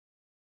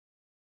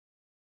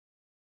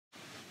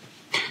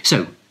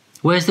So,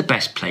 where's the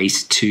best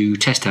place to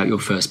test out your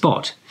first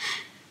bot?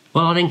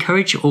 Well, I'd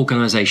encourage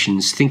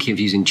organisations thinking of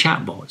using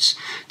chatbots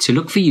to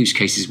look for use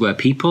cases where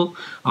people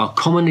are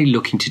commonly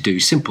looking to do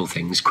simple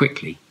things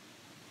quickly.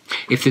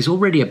 If there's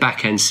already a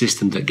back-end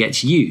system that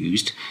gets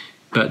used,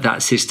 but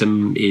that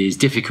system is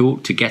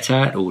difficult to get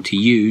at or to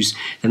use,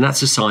 then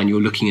that's a sign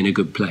you're looking in a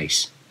good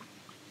place.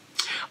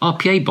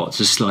 RPA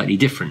bots are slightly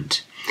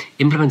different.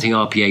 Implementing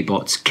RPA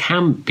bots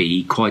can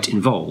be quite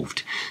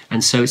involved,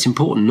 and so it's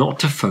important not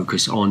to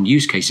focus on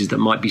use cases that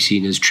might be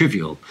seen as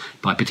trivial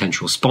by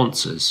potential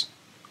sponsors.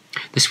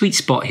 The sweet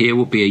spot here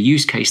will be a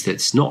use case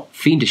that's not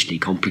fiendishly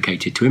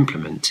complicated to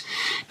implement,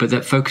 but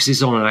that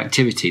focuses on an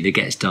activity that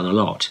gets done a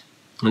lot.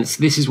 And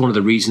this is one of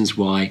the reasons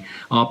why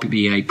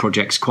RPA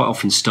projects quite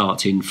often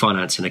start in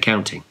finance and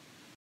accounting.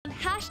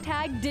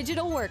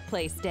 #Digital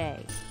Workplace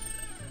Day.